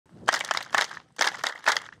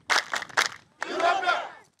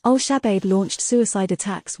Al-Shabab launched suicide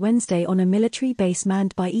attacks Wednesday on a military base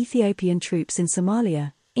manned by Ethiopian troops in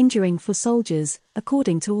Somalia, injuring 4 soldiers,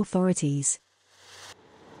 according to authorities.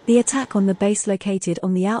 The attack on the base located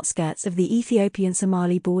on the outskirts of the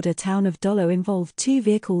Ethiopian-Somali border town of Dolow involved 2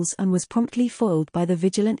 vehicles and was promptly foiled by the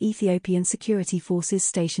vigilant Ethiopian security forces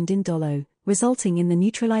stationed in Dolow, resulting in the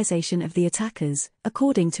neutralization of the attackers,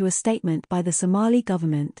 according to a statement by the Somali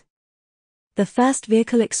government. The first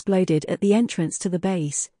vehicle exploded at the entrance to the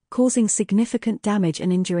base, causing significant damage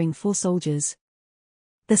and injuring 4 soldiers.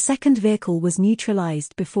 The second vehicle was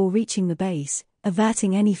neutralized before reaching the base,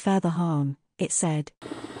 averting any further harm, it said.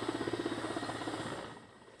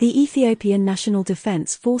 The Ethiopian National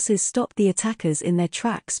Defense Forces stopped the attackers in their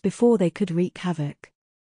tracks before they could wreak havoc.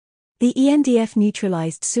 The ENDF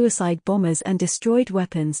neutralized suicide bombers and destroyed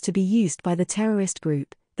weapons to be used by the terrorist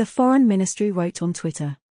group, the Foreign Ministry wrote on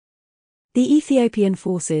Twitter. The Ethiopian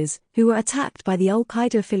forces, who were attacked by the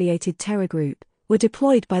Al-Qaeda-affiliated terror group, were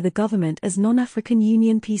deployed by the government as non-African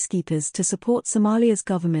Union peacekeepers to support Somalia's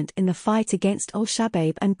government in the fight against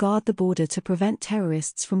Al-Shabab and guard the border to prevent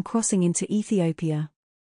terrorists from crossing into Ethiopia.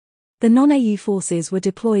 The non-AU forces were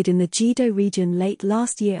deployed in the Gedo region late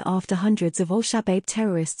last year after hundreds of Al-Shabab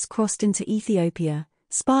terrorists crossed into Ethiopia,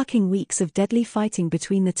 sparking weeks of deadly fighting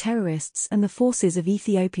between the terrorists and the forces of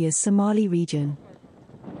Ethiopia's Somali region.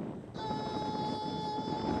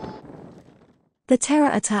 The terror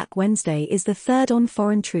attack Wednesday is the 3rd on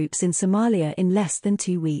foreign troops in Somalia in less than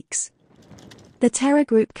 2 weeks. The terror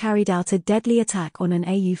group carried out a deadly attack on an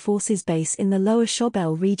AU forces base in the Lower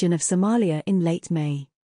Shabelle region of Somalia in late May.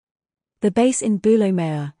 The base in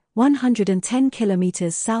Bulow, 110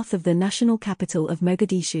 kilometers south of the national capital of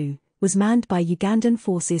Mogadishu, was manned by Ugandan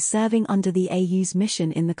forces serving under the AU's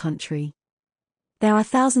mission in the country. There are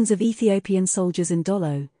thousands of Ethiopian soldiers in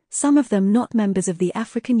Dolow, some of them not members of the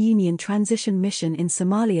African Union Transition Mission in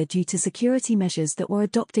Somalia due to security measures that were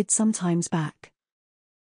adopted some time back.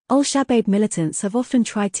 Al-Shabab militants have often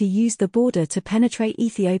tried to use the border to penetrate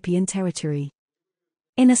Ethiopian territory.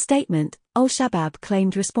 In a statement, Al-Shabab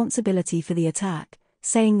claimed responsibility for the attack,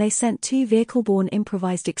 saying they sent 2 vehicle-borne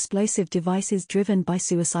improvised explosive devices driven by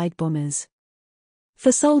suicide bombers.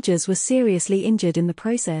 4 soldiers were seriously injured in the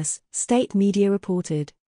process, state media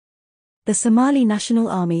reported. The Somali National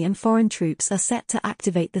Army and foreign troops are set to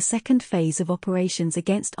activate the second phase of operations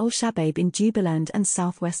against Al-Shabab in Jubaland and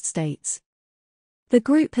southwest states. The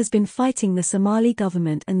group has been fighting the Somali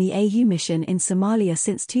government and the AU mission in Somalia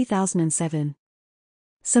since 2007.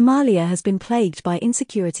 Somalia has been plagued by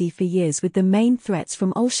insecurity for years with the main threats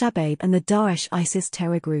from Al-Shabab and the Daesh ISIS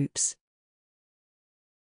terror groups.